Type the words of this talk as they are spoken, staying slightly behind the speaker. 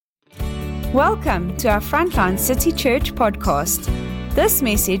Welcome to our Frontline City Church podcast. This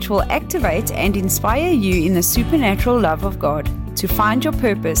message will activate and inspire you in the supernatural love of God to find your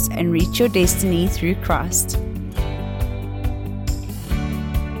purpose and reach your destiny through Christ.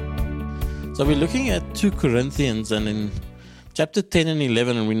 So we're looking at 2 Corinthians, and in chapter 10 and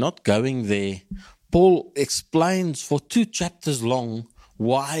 11, and we're not going there, Paul explains for 2 chapters long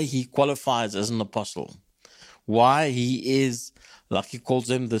why he qualifies as an apostle, why he is, like he calls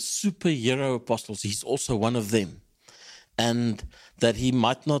them, the superhero apostles. He's also one of them. And that he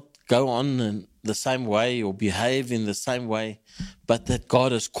might not go on in the same way or behave in the same way, but that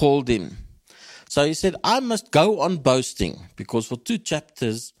God has called him. So he said, I must go on boasting, because for 2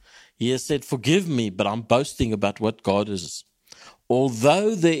 chapters he has said, forgive me, but I'm boasting about what God is.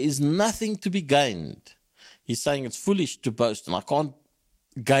 Although there is nothing to be gained, he's saying it's foolish to boast, and I can't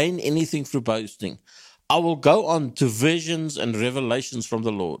gain anything through boasting. I will go on to visions and revelations from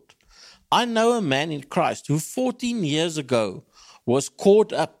the Lord. I know a man in Christ who 14 years ago was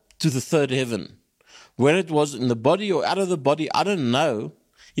caught up to the third heaven. Where it was in the body or out of the body, I don't know.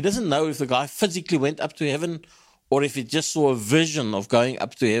 He doesn't know if the guy physically went up to heaven or if he just saw a vision of going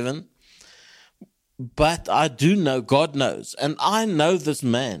up to heaven. But I do know, God knows, and I know this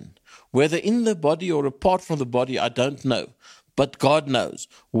man, whether in the body or apart from the body, I don't know. But God knows,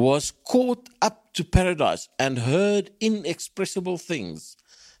 was caught up to paradise and heard inexpressible things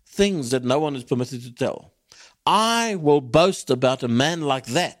that no one is permitted to tell. I will boast about a man like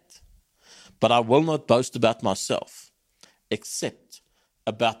that, but I will not boast about myself, except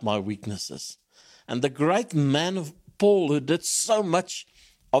about my weaknesses. And the great man of Paul, who did so much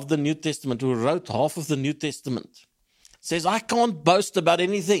of the New Testament, who wrote half of the New Testament, says, I can't boast about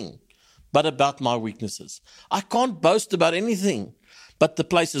anything but about my weaknesses. I can't boast about anything but the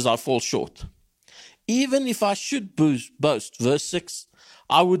places I fall short. Even if I should boast, verse 6,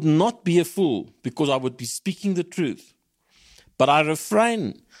 I would not be a fool, because I would be speaking the truth. But I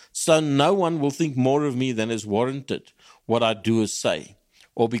refrain, so no one will think more of me than is warranted what I do or say,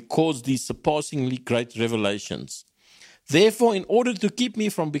 or because these surpassingly great revelations. Therefore, in order to keep me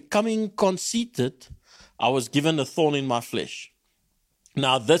from becoming conceited, I was given a thorn in my flesh.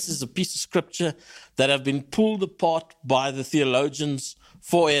 Now, this is a piece of scripture that have been pulled apart by the theologians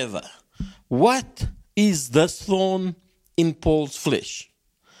forever. What is this thorn in Paul's flesh?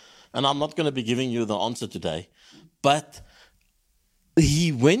 And I'm not going to be giving you the answer today, but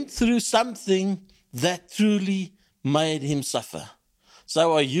he went through something that truly made him suffer.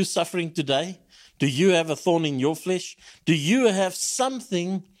 So are you suffering today? Do you have a thorn in your flesh? Do you have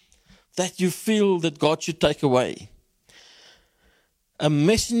something that you feel that God should take away? A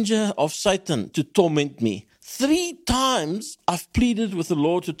messenger of Satan to torment me. 3 times I've pleaded with the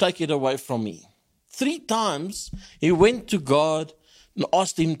Lord to take it away from me. 3 times he went to God and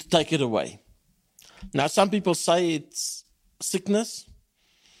asked him to take it away. Now, some people say it's sickness.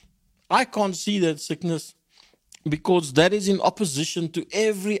 I can't see that sickness, because that is in opposition to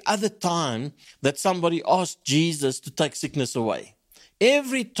every other time that somebody asked Jesus to take sickness away.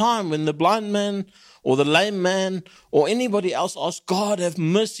 Every time when the blind man or the lame man or anybody else asked, God, have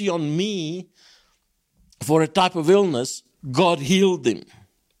mercy on me for a type of illness, God healed them.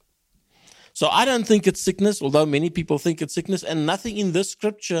 So I don't think it's sickness, although many people think it's sickness, and nothing in this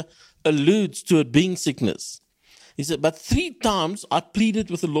scripture alludes to it being sickness. He said, but 3 times I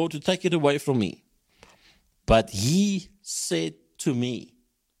pleaded with the Lord to take it away from me. But he said to me,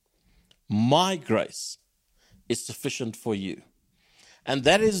 my grace is sufficient for you. And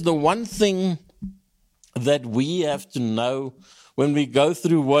that is the one thing that we have to know when we go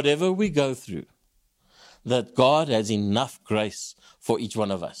through whatever we go through, that God has enough grace for each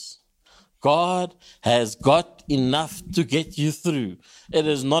one of us. God has got enough to get you through. It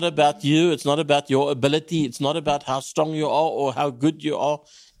is not about you. It's not about your ability. It's not about how strong you are or how good you are.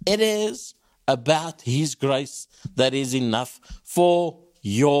 It is about his grace that is enough for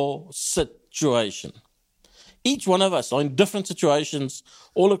your situation. Each one of us are in different situations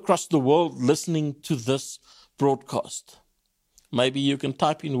all across the world listening to this broadcast. Maybe you can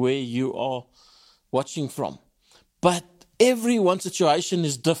type in where you are watching from. But everyone's situation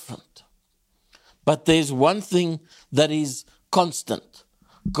is different. But there's one thing that is constant.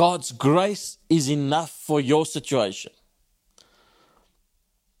 God's grace is enough for your situation.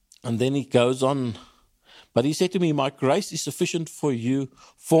 And then he goes on. But he said to me, my grace is sufficient for you,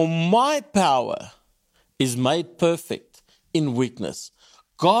 for my power is made perfect in weakness.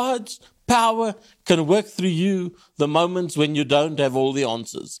 God's power can work through you the moments when you don't have all the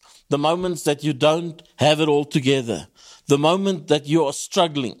answers, the moments that you don't have it all together, the moment that you are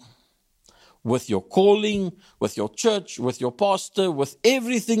struggling. with your calling, with your church, with your pastor, with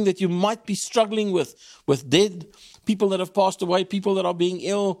everything that you might be struggling with dead people that have passed away, people that are being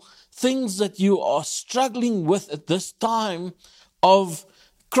ill, things that you are struggling with at this time of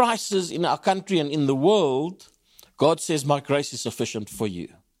crisis in our country and in the world. God says, my grace is sufficient for you.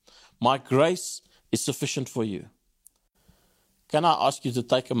 My grace is sufficient for you. Can I ask you to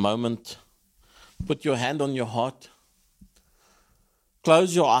take a moment, put your hand on your heart,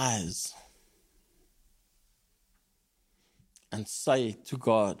 close your eyes, and say to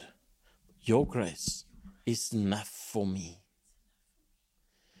God, your grace is enough for me.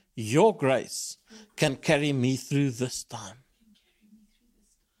 Your grace can carry me through this time.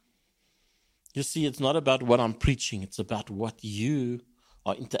 You see, it's not about what I'm preaching, it's about what you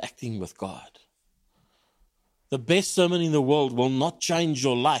are interacting with God. The best sermon in the world will not change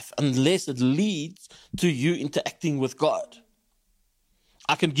your life unless it leads to you interacting with God.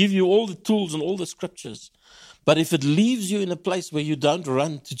 I can give you all the tools and all the scriptures, but if it leaves you in a place where you don't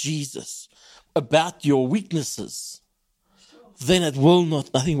run to Jesus about your weaknesses, then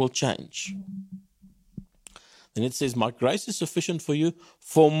nothing will change. Then it says, my grace is sufficient for you,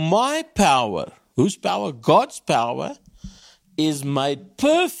 for my power, whose power? God's power, is made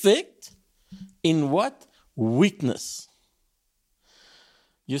perfect in what? Weakness.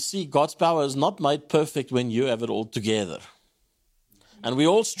 You see, God's power is not made perfect when you have it all together. And we're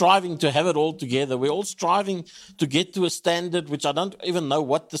all striving to have it all together. We're all striving to get to a standard, which I don't even know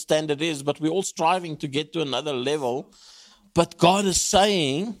what the standard is, but we're all striving to get to another level. But God is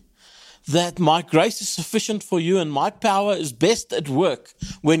saying that my grace is sufficient for you and my power is best at work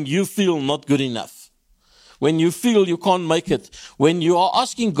when you feel not good enough. When you feel you can't make it. When you are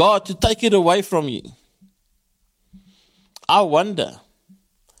asking God to take it away from you. I wonder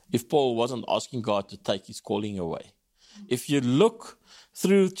if Paul wasn't asking God to take his calling away. If you look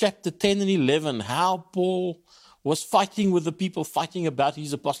through chapter 10 and 11, how Paul was fighting with the people, fighting about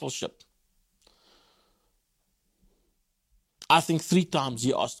his apostleship. I think 3 times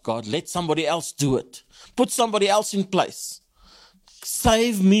he asked God, let somebody else do it. Put somebody else in place.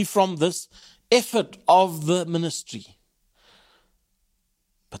 Save me from this effort of the ministry.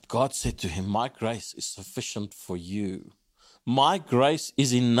 But God said to him, my grace is sufficient for you. My grace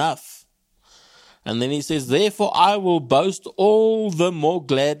is enough. And then he says, therefore I will boast all the more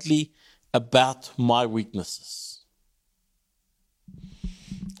gladly about my weaknesses.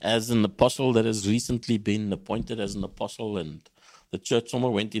 As an apostle that has recently been appointed as an apostle, and the church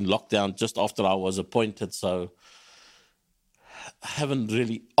somewhere went in lockdown just after I was appointed, so I haven't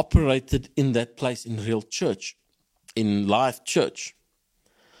really operated in that place in real church, in live church.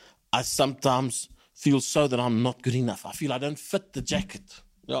 I sometimes feel so that I'm not good enough. I feel I don't fit the jacket.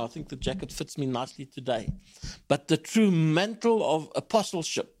 Yeah, I think the jacket fits me nicely today. But the true mantle of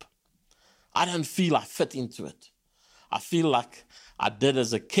apostleship, I don't feel I fit into it. I feel like I did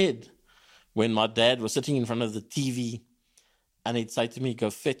as a kid when my dad was sitting in front of the TV and he'd say to me, go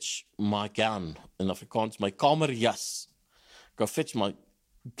fetch my gown. In Afrikaans, my kamerjas. Go fetch my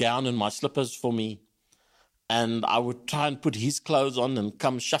gown and my slippers for me. And I would try and put his clothes on and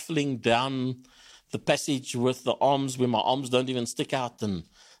come shuffling down the passage with the arms where my arms don't even stick out and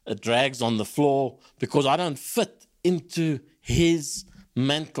it drags on the floor because I don't fit into his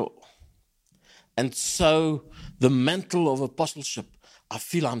mantle. And so the mantle of apostleship, I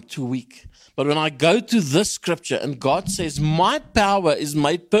feel I'm too weak. But when I go to this scripture and God says, my power is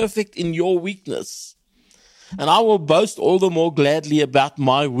made perfect in your weakness, and I will boast all the more gladly about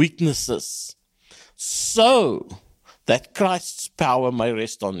my weaknesses, so that Christ's power may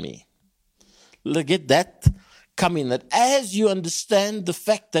rest on me. Get that coming, that as you understand the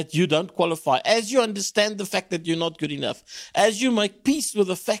fact that you don't qualify, as you understand the fact that you're not good enough, as you make peace with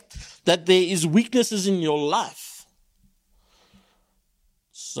the fact that there is weaknesses in your life,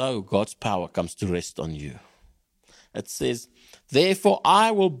 so God's power comes to rest on you. It says, therefore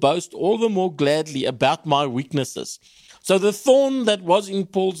I will boast all the more gladly about my weaknesses. So the thorn that was in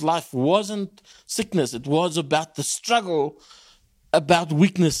Paul's life wasn't sickness. It was about the struggle, about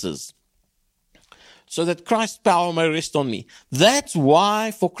weaknesses. So that Christ's power may rest on me. That's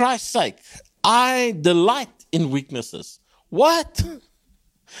why, for Christ's sake, I delight in weaknesses. What?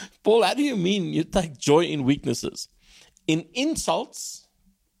 Paul, how do you mean you take joy in weaknesses? In insults,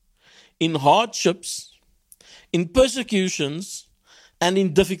 in hardships, in persecutions, and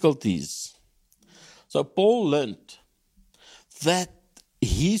in difficulties. So Paul learned that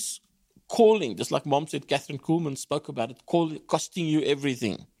his calling, just like Mom said, Catherine Kuhlman spoke about it, costing you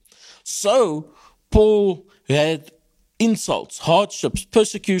everything. So Paul had insults, hardships,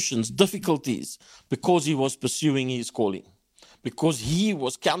 persecutions, difficulties because he was pursuing his calling. because he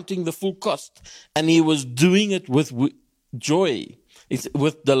was counting the full cost and he was doing it with joy. It's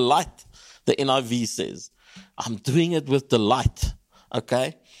with delight, the NIV says. I'm doing it with delight.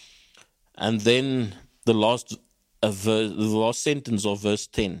 Okay? And then the last sentence of verse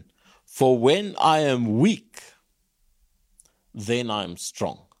 10. For when I am weak, then I am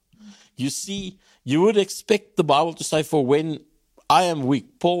strong. You see, you would expect the Bible to say, for when I am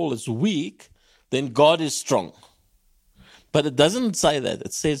weak, Paul is weak, then God is strong. But it doesn't say that.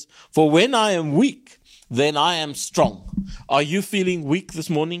 It says, for when I am weak, then I am strong. Are you feeling weak this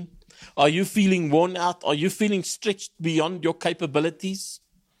morning? Are you feeling worn out? Are you feeling stretched beyond your capabilities?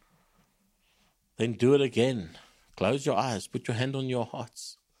 Then do it again. Close your eyes. Put your hand on your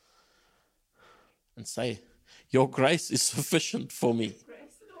hearts. And say, your grace is sufficient for me.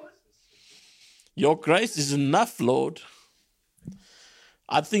 Your grace is enough, Lord.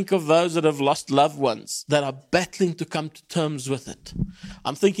 I think of those that have lost loved ones, that are battling to come to terms with it.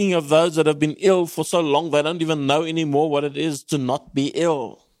 I'm thinking of those that have been ill for so long, they don't even know anymore what it is to not be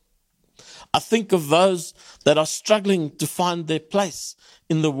ill. I think of those that are struggling to find their place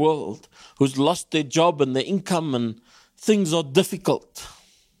in the world, who's lost their job and their income and things are difficult.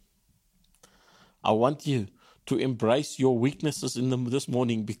 I want you to embrace your weaknesses this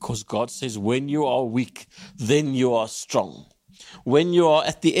morning, because God says when you are weak, then you are strong. When you are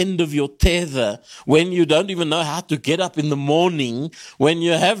at the end of your tether, when you don't even know how to get up in the morning, when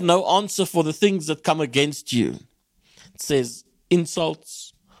you have no answer for the things that come against you. It says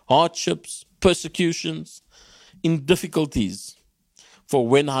insults, hardships, persecutions, in difficulties. For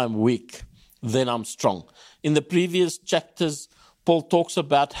when I'm weak, then I'm strong. In the previous chapters, Paul talks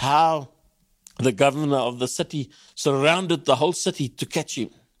about how the governor of the city surrounded the whole city to catch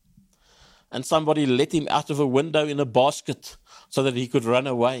him. And somebody let him out of a window in a basket so that he could run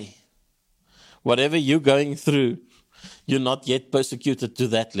away. Whatever you're going through, you're not yet persecuted to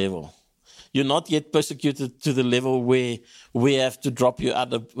that level. You're not yet persecuted to the level where we have to drop you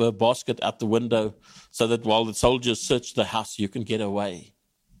out of a basket out the window so that while the soldiers search the house, you can get away.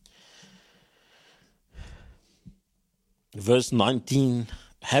 Verse 19.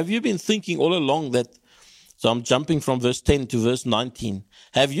 Have you been thinking all along that, so I'm jumping from verse 10 to verse 19.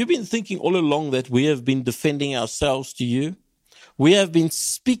 Have you been thinking all along that we have been defending ourselves to you? We have been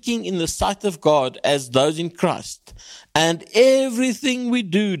speaking in the sight of God as those in Christ. And everything we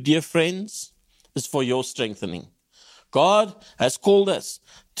do, dear friends, is for your strengthening. God has called us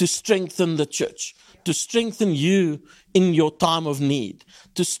to strengthen the church, to strengthen you in your time of need,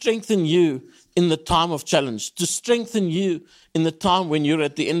 to strengthen you in the time of challenge, to strengthen you in the time when you're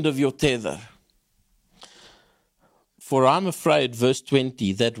at the end of your tether. For I'm afraid, verse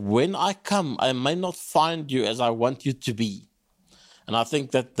 20, that when I come, I may not find you as I want you to be. And I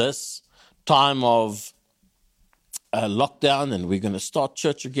think that this time of lockdown, and we're going to start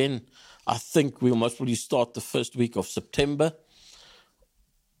church again, I think we'll most probably start the first week of September.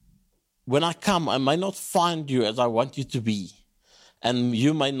 When I come, I may not find you as I want you to be. And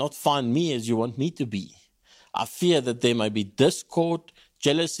you may not find me as you want me to be. I fear that there may be discord,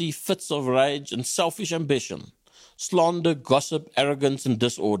 jealousy, fits of rage, and selfish ambition, slander, gossip, arrogance, and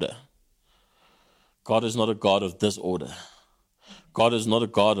disorder. God is not a God of disorder. God is not a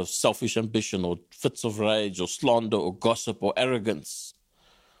God of selfish ambition or fits of rage or slander or gossip or arrogance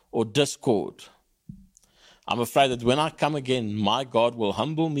or discord. I'm afraid that when I come again, my God will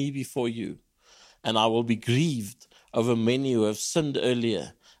humble me before you, and I will be grieved over many who have sinned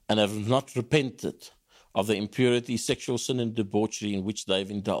earlier and have not repented of the impurity, sexual sin, and debauchery in which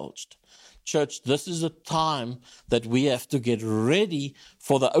they've indulged. Church, this is a time that we have to get ready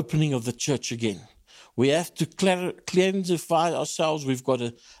for the opening of the church again. We have to cleansify ourselves. We've got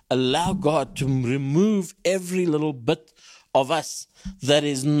to allow God to remove every little bit of us that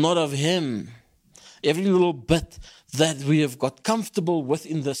is not of Him. Every little bit that we have got comfortable with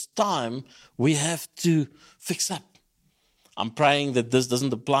in this time, we have to fix up. I'm praying that this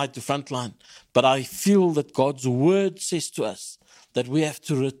doesn't apply to Frontline, but I feel that God's word says to us that we have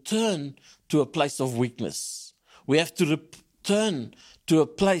to return to a place of weakness. We have to return to a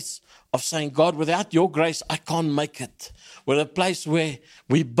place of saying, God, without your grace, I can't make it. We're a place where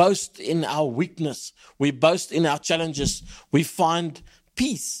we boast in our weakness. We boast in our challenges. We find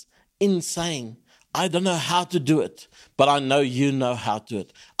peace in saying, I don't know how to do it, but I know you know how to do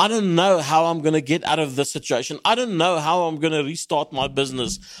it. I don't know how I'm going to get out of this situation. I don't know how I'm going to restart my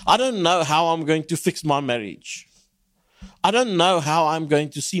business. I don't know how I'm going to fix my marriage. I don't know how I'm going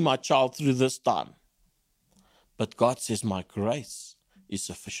to see my child through this time. But God says, my grace is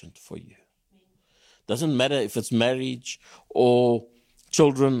sufficient for you. Doesn't matter if it's marriage or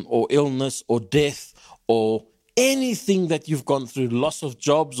children or illness or death or anything that you've gone through, loss of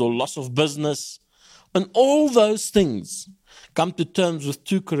jobs or loss of business, and all those things, come to terms with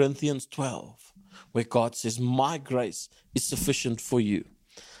 2 Corinthians 12, where God says, my grace is sufficient for you.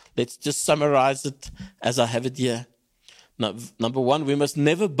 Let's just summarize it as I have it here. Now, number one, we must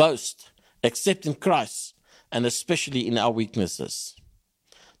never boast except in Christ, and especially in our weaknesses.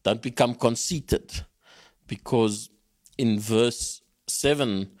 Don't become conceited, because in verse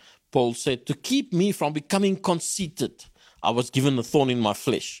 7, Paul said, to keep me from becoming conceited, I was given a thorn in my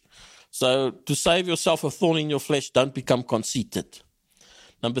flesh. So to save yourself a thorn in your flesh, don't become conceited.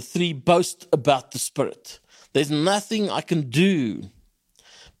 Number 3, boast about the Spirit. There's nothing I can do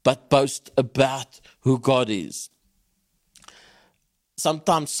but boast about who God is.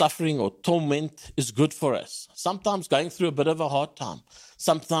 Sometimes suffering or torment is good for us. Sometimes going through a bit of a hard time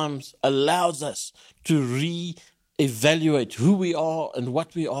sometimes allows us to re-evaluate who we are and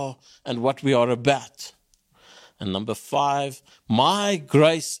what we are about. And number 5, my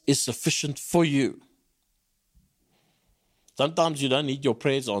grace is sufficient for you. Sometimes you don't need your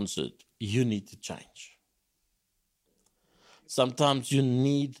prayers answered. You need to change. Sometimes you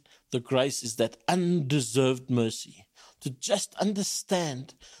need the grace is that undeserved mercy. To just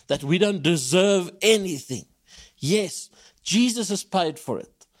understand that we don't deserve anything. Yes, Jesus has paid for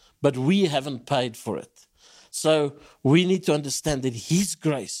it, but we haven't paid for it. So we need to understand that His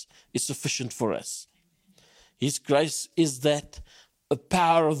grace is sufficient for us. His grace is that a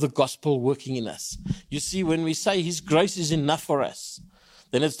power of the gospel working in us. You see, when we say His grace is enough for us,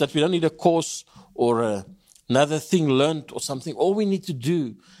 then it's that we don't need a course or another thing learned or something. All we need to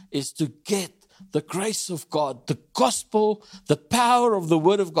do is to get the grace of God, the gospel, the power of the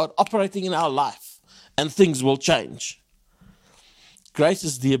word of God operating in our life, and things will change. Grace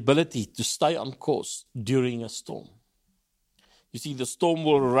is the ability to stay on course during a storm. You see, the storm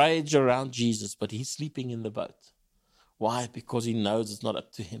will rage around Jesus, but He's sleeping in the boat. Why? Because He knows it's not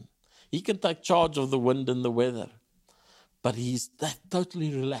up to Him. He can take charge of the wind and the weather, but He's that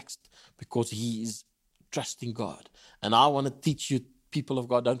totally relaxed because He is trusting God. And I want to teach you, people of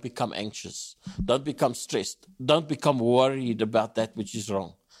God, don't become anxious. Don't become stressed. Don't become worried about that which is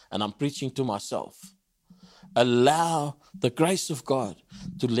wrong. And I'm preaching to myself. Allow the grace of God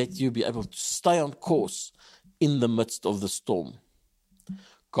to let you be able to stay on course in the midst of the storm.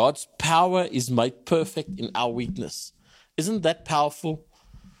 God's power is made perfect in our weakness. Isn't that powerful?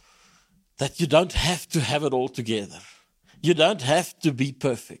 That you don't have to have it all together. You don't have to be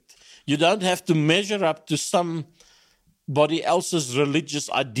perfect. You don't have to measure up to somebody else's religious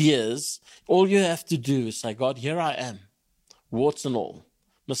ideas. All you have to do is say, God, here I am. Warts and all,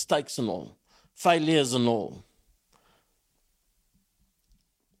 mistakes and all, failures and all.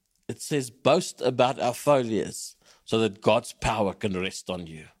 It says, boast about our failures so that God's power can rest on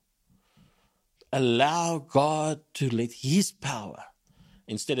you. Allow God to let His power,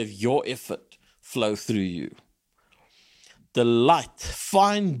 instead of your effort, flow through you. Delight,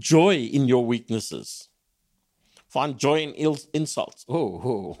 find joy in your weaknesses. Find joy in insults.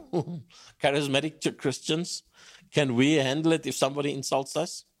 Charismatic Christians, can we handle it if somebody insults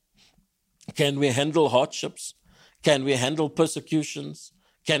us? Can we handle hardships? Can we handle persecutions?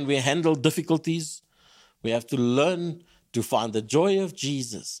 Can we handle difficulties? We have to learn to find the joy of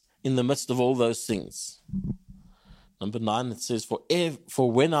Jesus in the midst of all those things. Number 9, it says,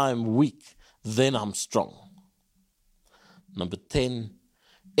 for when I am weak, then I'm strong. Number 10,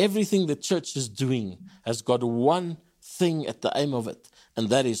 everything the church is doing has got one thing at the aim of it, and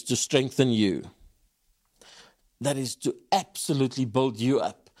that is to strengthen you. That is to absolutely build you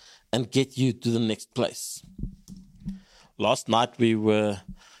up and get you to the next place. Last night we were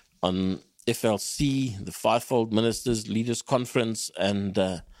on FLC, the Fivefold Ministers Leaders Conference,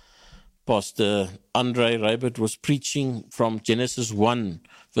 and Pastor Andre Raybert was preaching from Genesis 1,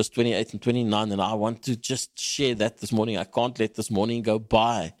 verse 28 and 29, and I want to just share that this morning. I can't let this morning go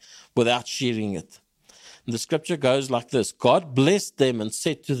by without sharing it. And the scripture goes like this: God blessed them and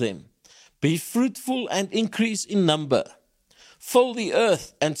said to them, be fruitful and increase in number, fill the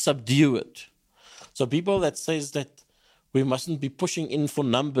earth and subdue it. So people that says that we mustn't be pushing in for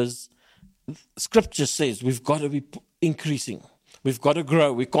numbers, scripture says we've got to be increasing. We've got to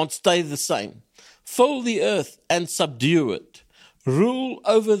grow. We can't stay the same. Fill the earth and subdue it. Rule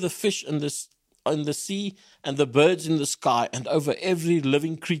over the fish in the sea and the birds in the sky and over every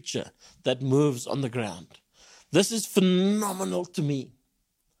living creature that moves on the ground. This is phenomenal to me,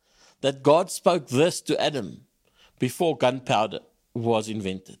 that God spoke this to Adam before gunpowder was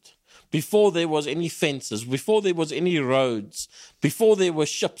invented, before there was any fences, before there was any roads, before there were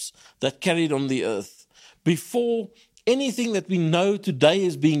ships that carried on the earth, before anything that we know today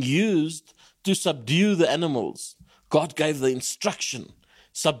is being used to subdue the animals. God gave the instruction,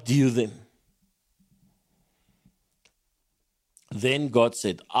 subdue them. Then God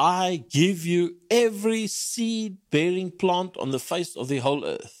said, I give you every seed-bearing plant on the face of the whole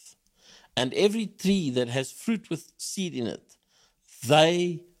earth, and every tree that has fruit with seed in it,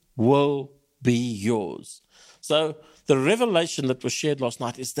 they will be yours. So the revelation that was shared last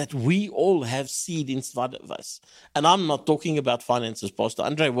night is that we all have seed inside of us. And I'm not talking about finances. Pastor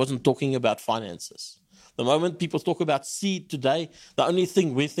Andre wasn't talking about finances. The moment people talk about seed today, the only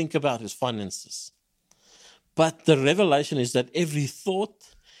thing we think about is finances. But the revelation is that every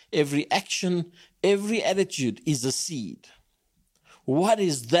thought, every action, every attitude is a seed. What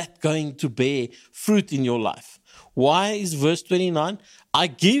is that going to bear fruit in your life? Why is verse 29? I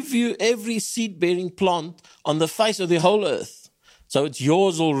give you every seed-bearing plant on the face of the whole earth. So it's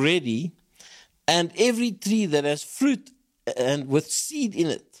yours already. And every tree that has fruit and with seed in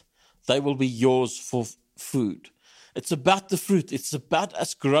it, they will be yours for food. It's about the fruit. It's about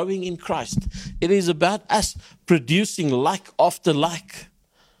us growing in Christ. It is about us producing like after like.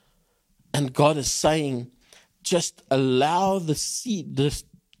 And God is saying, just allow the seed,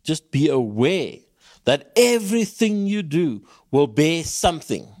 just be aware that everything you do will bear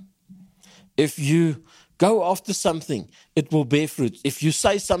something. If you go after something, it will bear fruit. If you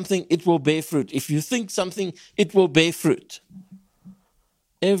say something, it will bear fruit. If you think something, it will bear fruit.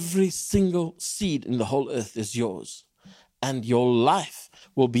 Every single seed in the whole earth is yours. And your life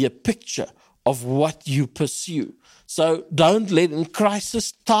will be a picture of what you pursue. So don't let in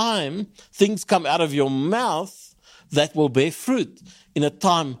crisis time things come out of your mouth that will bear fruit in a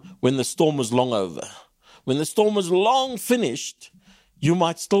time when the storm is long over. When the storm is long finished, you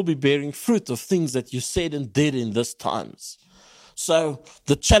might still be bearing fruit of things that you said and did in these times. So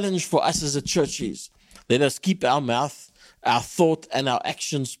the challenge for us as a church is, let us keep our mouth, our thought, and our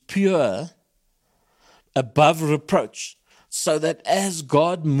actions pure, above reproach, so that as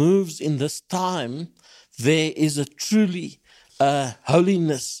God moves in this time, there is a truly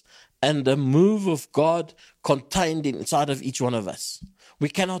holiness and a move of God contained inside of each one of us. We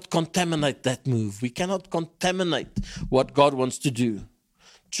cannot contaminate that move. We cannot contaminate what God wants to do.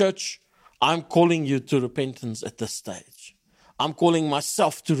 Church, I'm calling you to repentance at this stage. I'm calling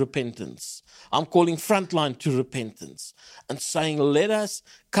myself to repentance. I'm calling Frontline to repentance and saying, let us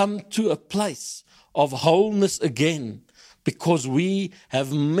come to a place of wholeness again, because we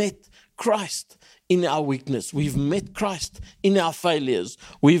have met Christ in our weakness. We've met Christ in our failures.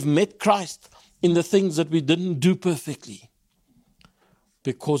 We've met Christ in the things that we didn't do perfectly.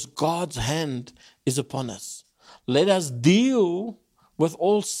 Because God's hand is upon us. Let us deal with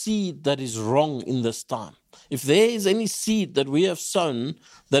all seed that is wrong in this time. If there is any seed that we have sown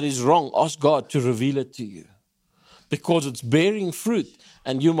that is wrong, ask God to reveal it to you. Because it's bearing fruit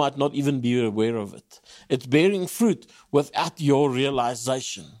and you might not even be aware of it. It's bearing fruit without your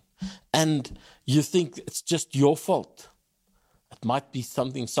realization. And you think it's just your fault. It might be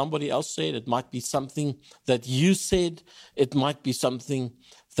something somebody else said. It might be something that you said. It might be something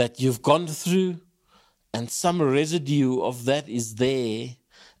that you've gone through. And some residue of that is there.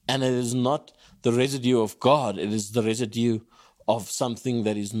 And it is not the residue of God. It is the residue of something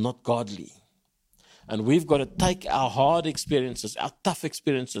that is not godly. And we've got to take our hard experiences, our tough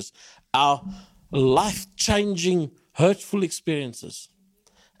experiences, our life-changing, hurtful experiences,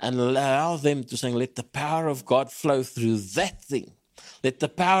 and allow them to say, let the power of God flow through that thing. Let the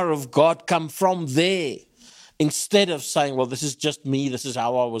power of God come from there. Instead of saying, well, this is just me, this is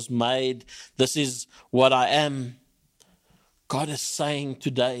how I was made, this is what I am. God is saying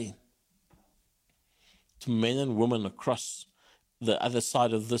today to men and women across the other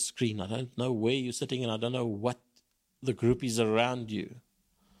side of this screen, I don't know where you're sitting and I don't know what the group is around you,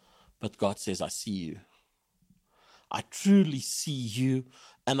 but God says, I see you. I truly see you,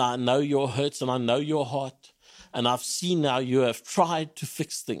 and I know your hurts and I know your heart, and I've seen how you have tried to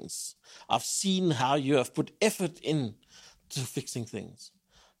fix things. I've seen how you have put effort in to fixing things.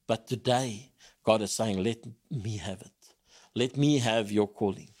 But today, God is saying, let me have it. Let me have your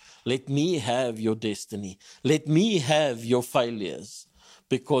calling. Let me have your destiny. Let me have your failures,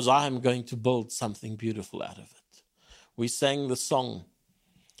 because I am going to build something beautiful out of it. We sang the song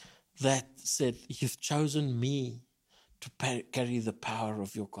that said, you've chosen me to carry the power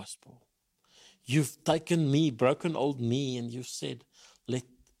of your gospel. You've taken me, broken old me, and you've said, let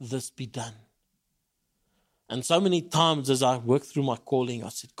this be done. And so many times as I worked through my calling, I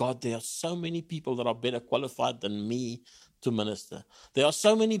said, God, there are so many people that are better qualified than me to minister. There are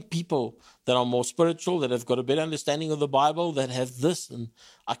so many people that are more spiritual, that have got a better understanding of the Bible, that have this, and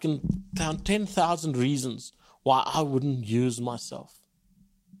I can count 10,000 reasons why I wouldn't use myself.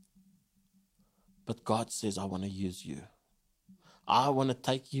 But God says, I want to use you. I want to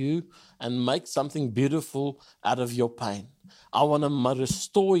take you and make something beautiful out of your pain. I want to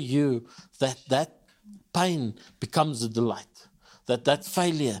restore you, that pain becomes a delight, that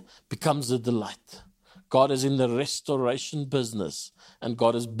failure becomes a delight. God is in the restoration business, and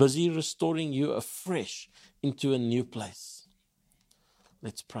God is busy restoring you afresh into a new place.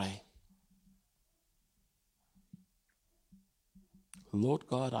 Let's pray. Lord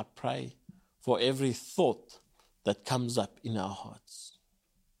God, I pray for every thought that comes up in our hearts.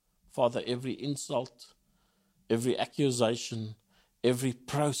 Father, every insult, every accusation, every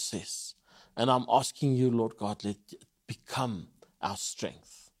process, and I'm asking you, Lord God, let it become our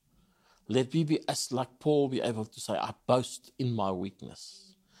strength. Let me be, as like Paul, be able to say, I boast in my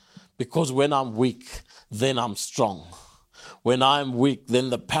weakness. Because when I'm weak, then I'm strong. When I'm weak, then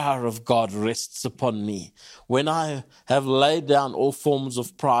the power of God rests upon me. When I have laid down all forms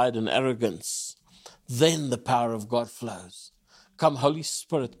of pride and arrogance, then the power of God flows. Come, Holy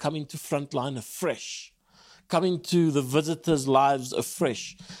Spirit, come into Frontline afresh. Come into the visitors' lives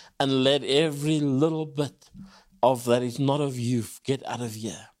afresh, and let every little bit of that is not of you get out of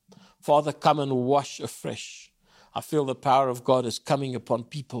here. Father, come and wash afresh. I feel the power of God is coming upon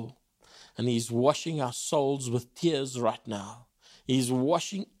people, and He's washing our souls with tears right now. He's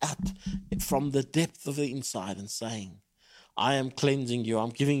washing out from the depth of the inside and saying, I am cleansing you. I'm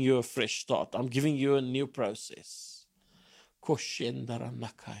giving you a fresh start. I'm giving you a new process.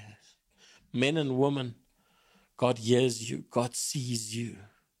 Men and women, God hears you. God sees you.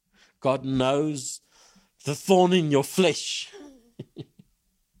 God knows the thorn in your flesh.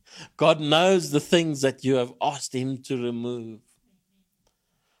 God knows the things that you have asked Him to remove.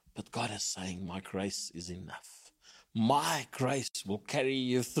 But God is saying, my grace is enough. My grace will carry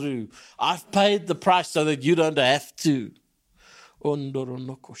you through. I've paid the price so that you don't have to. Lord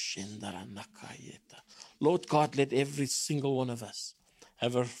God, let every single one of us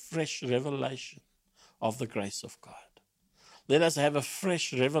have a fresh revelation of the grace of God. Let us have a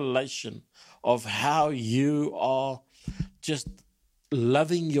fresh revelation of how you are just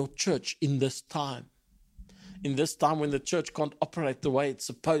loving your church in this time. In this time when the church can't operate the way it's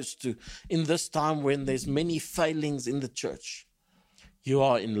supposed to. In this time when there's many failings in the church. You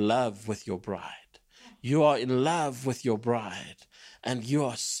are in love with your bride. You are in love with your bride. And you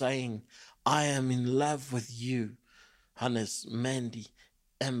are saying, I am in love with you. Hannes, Mandy,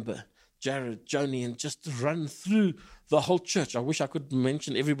 Amber, Jared, Joni, and just run through the whole church. I wish I could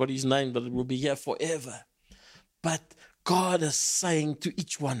mention everybody's name, but it will be here forever. But God is saying to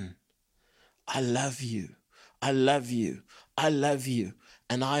each one, I love you. I love you. I love you.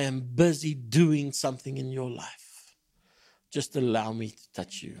 And I am busy doing something in your life. Just allow me to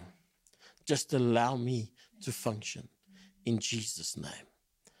touch you. Just allow me to function. In Jesus' name.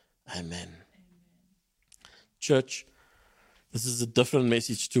 Amen. Church, this is a different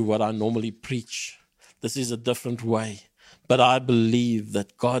message to what I normally preach. This is a different way. But I believe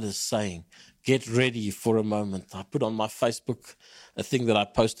that God is saying, get ready for a moment. I put on my Facebook a thing that I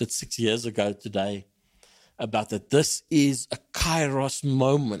posted 6 years ago today about that. This is a Kairos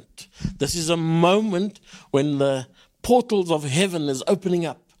moment. This is a moment when the portals of heaven is opening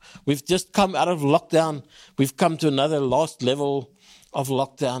up. We've just come out of lockdown. We've come to another last level of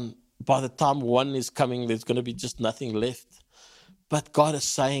lockdown. By the time one is coming, there's going to be just nothing left. But God is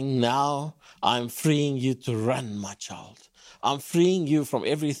saying, now I'm freeing you to run, my child. I'm freeing you from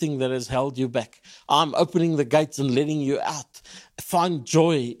everything that has held you back. I'm opening the gates and letting you out. Find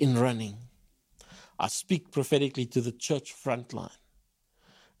joy in running. I speak prophetically to the church Frontline.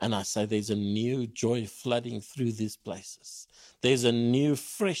 And I say there's a new joy flooding through these places. There's a new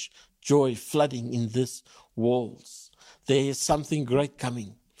fresh joy flooding in these walls. There is something great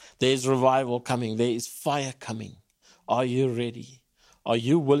coming. There is revival coming. There is fire coming. Are you ready? Are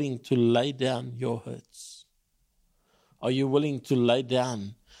you willing to lay down your hurts? Are you willing to lay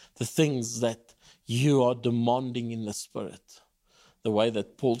down the things that you are demanding in the Spirit? The way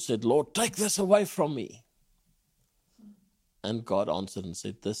that Paul said, Lord, take this away from me. And God answered and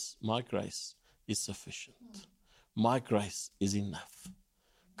said, my grace is sufficient. My grace is enough.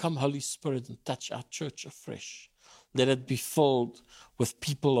 Come, Holy Spirit, and touch our church afresh. Let it be filled with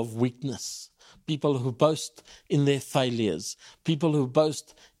people of weakness, people who boast in their failures, people who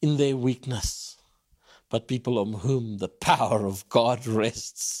boast in their weakness, but people on whom the power of God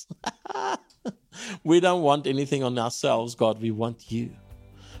rests. We don't want anything on ourselves, God. We want you.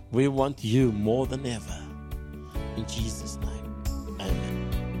 We want you more than ever. In Jesus' name,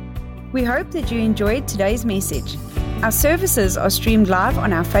 amen. We hope that you enjoyed today's message. Our services are streamed live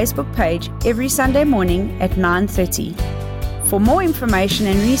on our Facebook page every Sunday morning at 9:30. For more information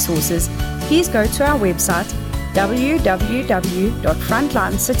and resources, please go to our website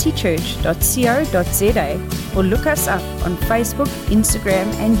www.frontlinecitychurch.co.za or look us up on Facebook,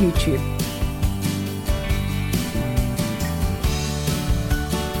 Instagram and YouTube.